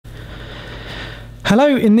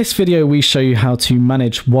Hello, in this video we show you how to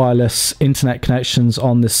manage wireless internet connections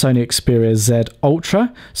on the Sony Xperia Z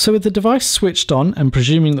Ultra. So with the device switched on and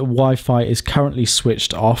presuming that Wi-Fi is currently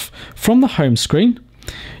switched off, from the home screen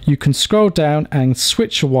you can scroll down and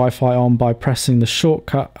switch your Wi-Fi on by pressing the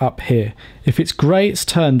shortcut up here. If it's grey it's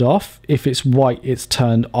turned off, if it's white it's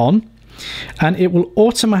turned on. And it will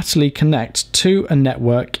automatically connect to a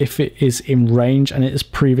network if it is in range and it is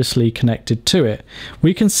previously connected to it.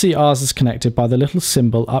 We can see ours is connected by the little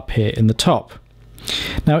symbol up here in the top.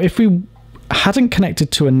 Now if we hadn't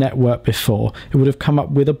connected to a network before, it would have come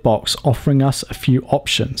up with a box offering us a few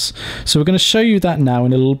options. So we're going to show you that now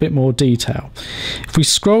in a little bit more detail. If we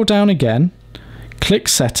scroll down again, click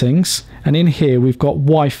settings, and in here we've got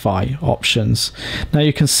Wi-Fi options. Now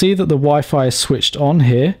you can see that the Wi-Fi is switched on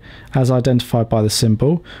here as identified by the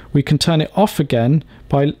symbol. We can turn it off again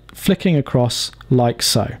by flicking across like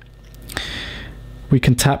so. We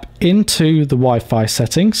can tap into the Wi-Fi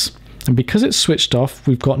settings, and because it's switched off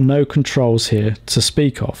we've got no controls here to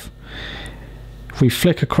speak of. If we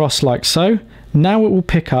flick across like so, now it will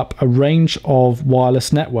pick up a range of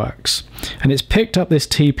wireless networks, and it's picked up this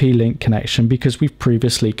TP-Link connection because we've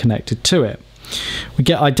previously connected to it. We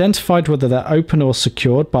get identified whether they're open or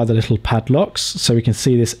secured by the little padlocks, so we can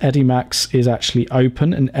see this Edimax is actually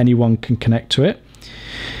open and anyone can connect to it.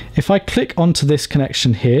 If I click onto this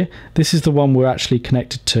connection here, this is the one we're actually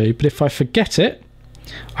connected to, but if I forget it,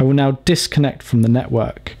 I will now disconnect from the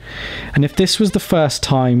network. And if this was the first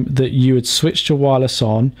time that you had switched your wireless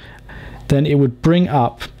on, then it would bring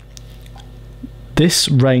up this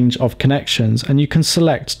range of connections and you can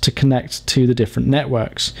select to connect to the different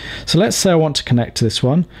networks. So let's say I want to connect to this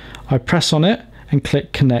one. I press on it and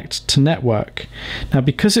click connect to network. Now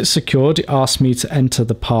because it's secured, it asks me to enter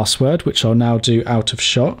the password, which I'll now do out of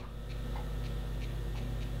shot.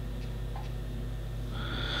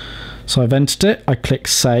 So I've entered it, I click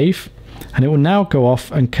save, and it will now go off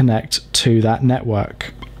and connect to that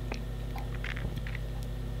network.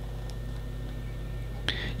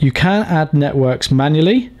 You can add networks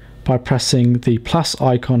manually by pressing the plus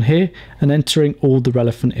icon here and entering all the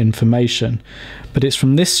relevant information. But it's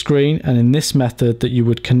from this screen and in this method that you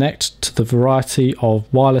would connect to the variety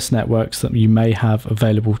of wireless networks that you may have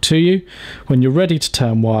available to you. When you're ready to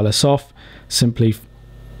turn wireless off, simply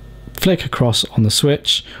flick across on the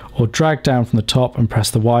switch or drag down from the top and press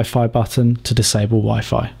the Wi-Fi button to disable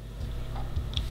Wi-Fi.